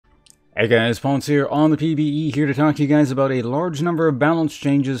Hey guys, Ponce here on the PBE, here to talk to you guys about a large number of balance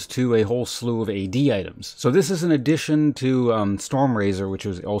changes to a whole slew of AD items. So this is an addition to Stormrazor, which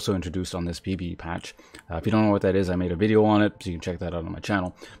was also introduced on this PBE patch. If you don't know what that is, I made a video on it, so you can check that out on my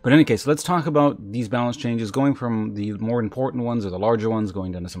channel. But in any case, let's talk about these balance changes, going from the more important ones or the larger ones,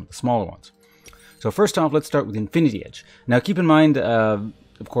 going down to some of the smaller ones. So first off, let's start with Infinity Edge. Now keep in mind,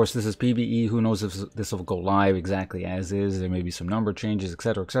 of course, this is PBE. Who knows if this will go live exactly as is. There may be some number changes,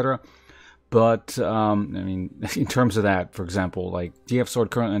 etc., etc. But, I mean, in terms of that, for example, like, DF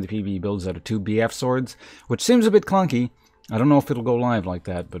Sword currently on the PBE builds out of 2 BF Swords, which seems a bit clunky. I don't know if it'll go live like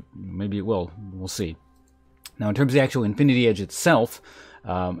that, but maybe it will. We'll see. Now, in terms of the actual Infinity Edge itself,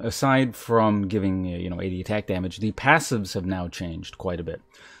 aside from giving, 80 attack damage, the passives have now changed quite a bit.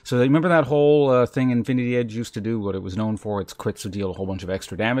 So remember that whole thing Infinity Edge used to do, what it was known for, its crits would deal a whole bunch of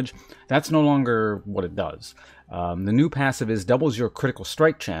extra damage? That's no longer what it does. The new passive is doubles your critical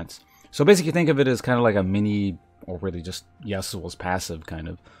strike chance. So basically think of it as kind of like a mini, or really just Yasuo's passive, kind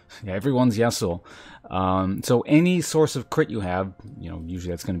of. Yeah, everyone's Yasuo. So any source of crit you have,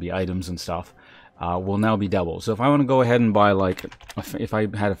 usually that's going to be items and stuff, will now be double. So if I want to go ahead and buy, like, if I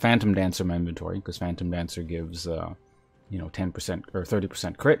had a Phantom Dancer in my inventory, because Phantom Dancer gives, 10% or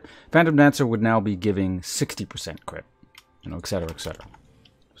 30% crit, Phantom Dancer would now be giving 60% crit, etc., etc.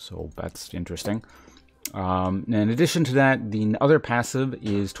 So that's interesting. In addition to that, the other passive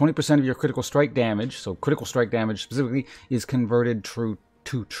is 20% of your critical strike damage. So critical strike damage specifically is converted to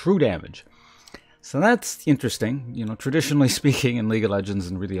true damage. So that's interesting. Traditionally speaking, in League of Legends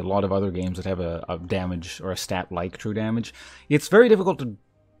and really a lot of other games that have a damage or a stat like true damage, it's very difficult to,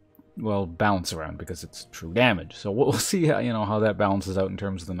 well, balance around because it's true damage. So we'll see how, how that balances out in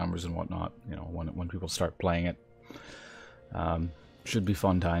terms of the numbers and whatnot, when people start playing it. Should be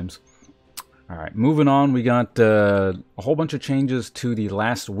fun times. Alright, moving on, we got a whole bunch of changes to the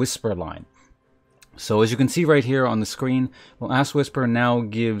Last Whisper line. So as you can see right here on the screen, Last Whisper now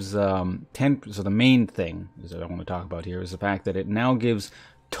gives 10, so the main thing that I want to talk about here is the fact that it now gives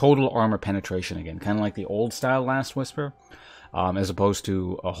total armor penetration again, kind of like the old style Last Whisper, as opposed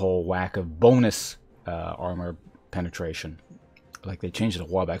to a whole whack of bonus armor penetration. Like they changed it a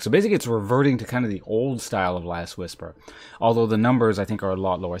while back. So basically it's reverting to kind of the old style of Last Whisper. Although the numbers I think are a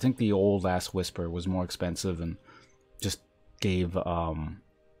lot lower. I think the old Last Whisper was more expensive and just gave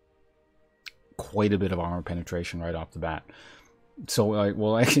quite a bit of armor penetration right off the bat. So,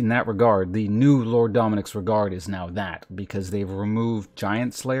 well, in that regard, the new Lord Dominic's Regard is now that, because they've removed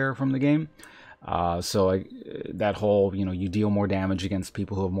Giant Slayer from the game. That whole, you deal more damage against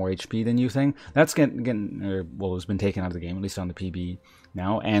people who have more HP than you thing, that's has been taken out of the game, at least on the PB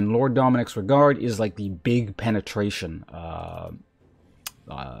now. And Lord Dominic's Regard is like the big penetration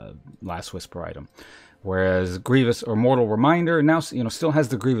Last Whisper item. Whereas Grievous or Mortal Reminder now, still has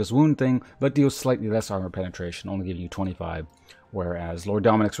the Grievous Wound thing, but deals slightly less armor penetration, only giving you 25, whereas Lord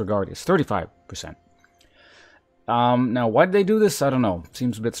Dominic's Regard is 35%. Now, why did they do this? I don't know.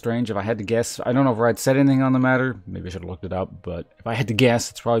 Seems a bit strange. If I had to guess, I don't know if Riot said anything on the matter. Maybe I should have looked it up. But if I had to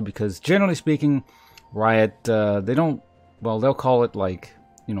guess, it's probably because, generally speaking, Riot, they don't, well, they'll call it, like,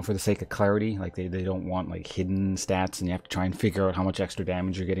 for the sake of clarity. Like, they don't want, like, hidden stats, and you have to try and figure out how much extra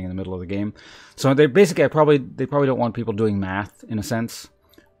damage you're getting in the middle of the game. So they basically, they probably don't want people doing math, in a sense.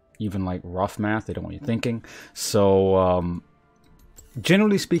 Even, like, rough math. They don't want you thinking. So,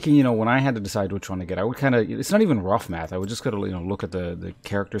 generally speaking, when I had to decide which one to get, I would kind of, it's not even rough math. I would just go to, look at the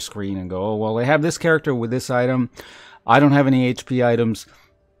character screen and go, oh, well, they have this character with this item. I don't have any HP items.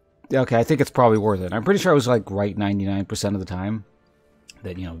 Okay, I think it's probably worth it. I'm pretty sure I was, like, right 99% of the time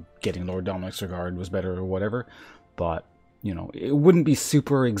that, getting Lord Dominic's Regard was better or whatever. But, it wouldn't be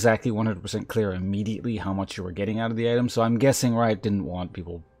super exactly 100% clear immediately how much you were getting out of the item. So I'm guessing Riot didn't want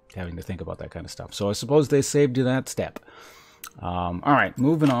people having to think about that kind of stuff. So I suppose they saved you that step. Alright,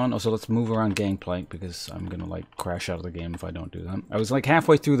 moving on. So let's move around Gangplank, because I'm gonna, like, crash out of the game if I don't do that. I was, like,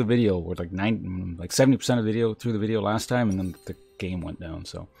 halfway through the video, or like 70% of the video through the video last time, and then the game went down,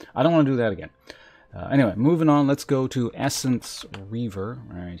 so I don't want to do that again. Anyway, moving on, let's go to Essence Reaver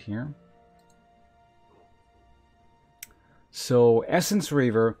right here. So, Essence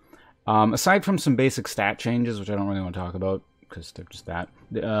Reaver, aside from some basic stat changes, which I don't really want to talk about, because they're just that,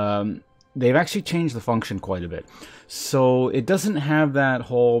 they've actually changed the function quite a bit. So it doesn't have that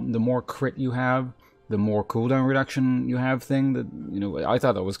whole, the more crit you have, the more cooldown reduction you have thing that, I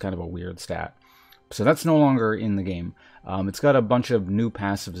thought that was kind of a weird stat. So that's no longer in the game. It's got a bunch of new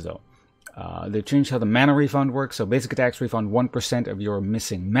passives though. They've changed how the mana refund works. So basic attacks refund 1% of your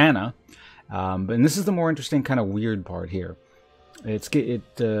missing mana. And this is the more interesting kind of weird part here. It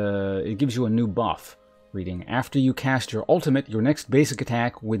gives you a new buff. Reading, after you cast your ultimate, your next basic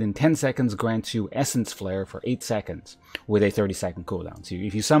attack within 10 seconds grants you Essence Flare for 8 seconds with a 30-second cooldown. So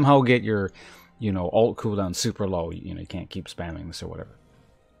if you somehow get your, ult cooldown super low, you can't keep spamming this or whatever.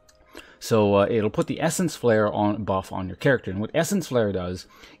 So it'll put the Essence Flare buff on your character. And what Essence Flare does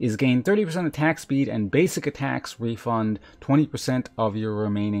is gain 30% attack speed, and basic attacks refund 20% of your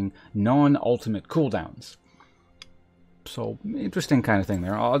remaining non-ultimate cooldowns. So, interesting kind of thing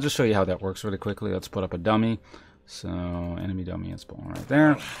there. I'll just show you how that works really quickly. Let's put up a dummy. So, enemy dummy is spawn right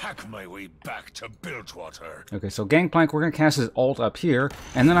there. I'll hack my way back to Bilgewater. Okay, so Gangplank, we're going to cast his ult up here,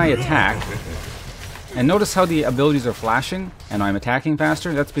 and then I attack. And notice how the abilities are flashing, and I'm attacking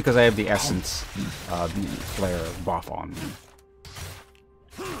faster? That's because I have the Essence Flare buff on me.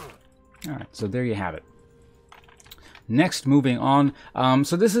 Alright, so there you have it. Next, moving on.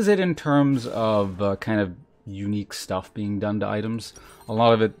 So this is it in terms of kind of unique stuff being done to items. A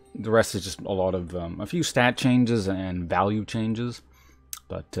lot of it, the rest is just a lot of a few stat changes and value changes.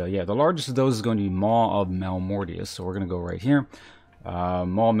 But yeah, the largest of those is going to be Maw of Malmortius. So we're going to go right here. Maw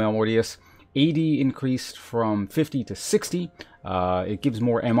of Malmortius. AD increased from 50 to 60. It gives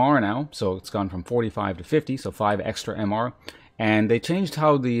more MR now, so it's gone from 45 to 50, so 5 extra MR. And they changed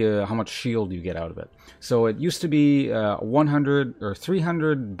how much shield you get out of it. So it used to be 100 or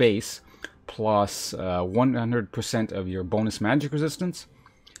 300 base plus 100% of your bonus magic resistance.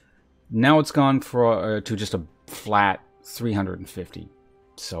 Now it's gone to just a flat 350,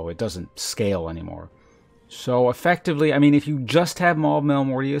 so it doesn't scale anymore. So effectively, I mean, if you just have Maw of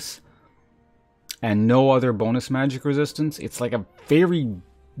Malmortius and no other bonus magic resistance, it's like a very,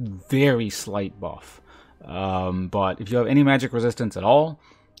 very slight buff. But if you have any magic resistance at all,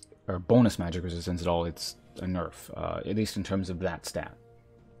 or bonus magic resistance at all, it's a nerf, at least in terms of that stat.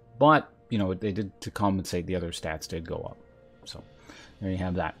 But they did, to compensate, the other stats did go up. So there you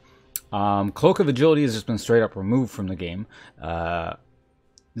have that. Cloak of Agility has just been straight up removed from the game. Can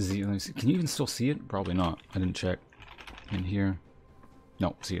you even still see it? Probably not. I didn't check in here.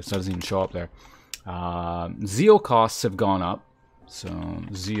 No, see, it doesn't even show up there. Zeal costs have gone up. So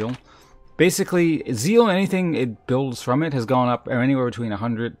Zeal. Basically, Zeal and anything it builds from it has gone up anywhere between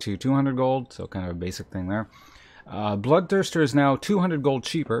 100 to 200 gold. So kind of a basic thing there. Bloodthirster is now 200 gold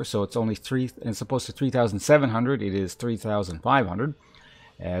cheaper, so it's only it's opposed to 3,700. It is 3,500.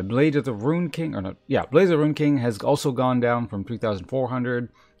 Blade of the Rune King, or not? Yeah, Blade of the Rune King has also gone down from 3,400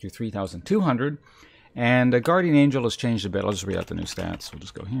 to 3,200. And Guardian Angel has changed a bit. I'll just read out the new stats. We'll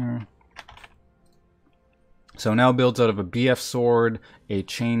just go here. So now builds out of a BF sword, a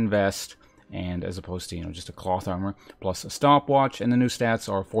chain vest, and as opposed to just a cloth armor, plus a stopwatch. And the new stats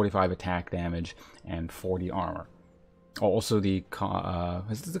are 45 attack damage and 40 armor. Also,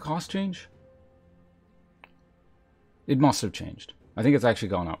 has the cost change? It must have changed. I think it's actually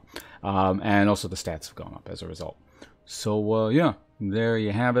gone up. And also the stats have gone up as a result. So, yeah, there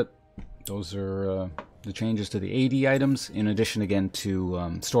you have it. Those are the changes to the AD items, in addition again to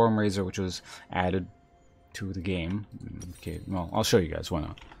Stormrazor, which was added to the game. Okay, well, I'll show you guys. Why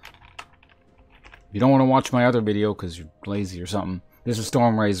not? If you don't want to watch my other video because you're lazy or something, there's a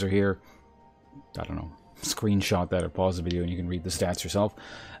Stormrazor here. I don't know. Screenshot that or pause the video and you can read the stats yourself.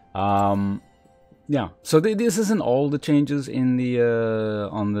 Yeah, so this isn't all the changes in the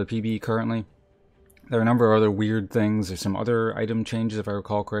on the PB currently. There are a number of other weird things. There's some other item changes, if I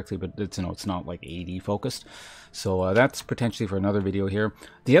recall correctly, but it's it's not like AD focused. So that's potentially for another video here.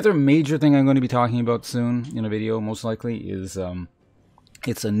 The other major thing I'm going to be talking about soon in a video, most likely, is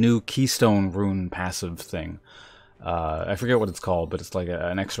it's a new Keystone Rune passive thing. I forget what it's called, but it's like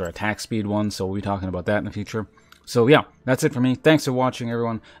an extra attack speed one, so we'll be talking about that in the future. So yeah, that's it for me. Thanks for watching,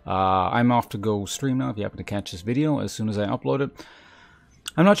 everyone. I'm off to go stream now if you happen to catch this video as soon as I upload it.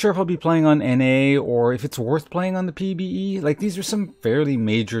 I'm not sure if I'll be playing on NA or if it's worth playing on the PBE. Like, these are some fairly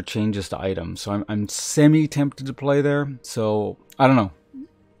major changes to items, so I'm semi-tempted to play there. So, I don't know.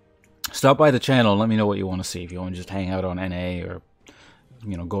 Stop by the channel and let me know what you want to see. If you want to just hang out on NA or,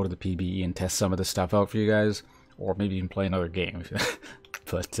 go to the PBE and test some of this stuff out for you guys. Or maybe even play another game.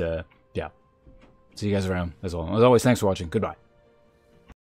 But, yeah. See you guys around as well. As always, thanks for watching. Goodbye.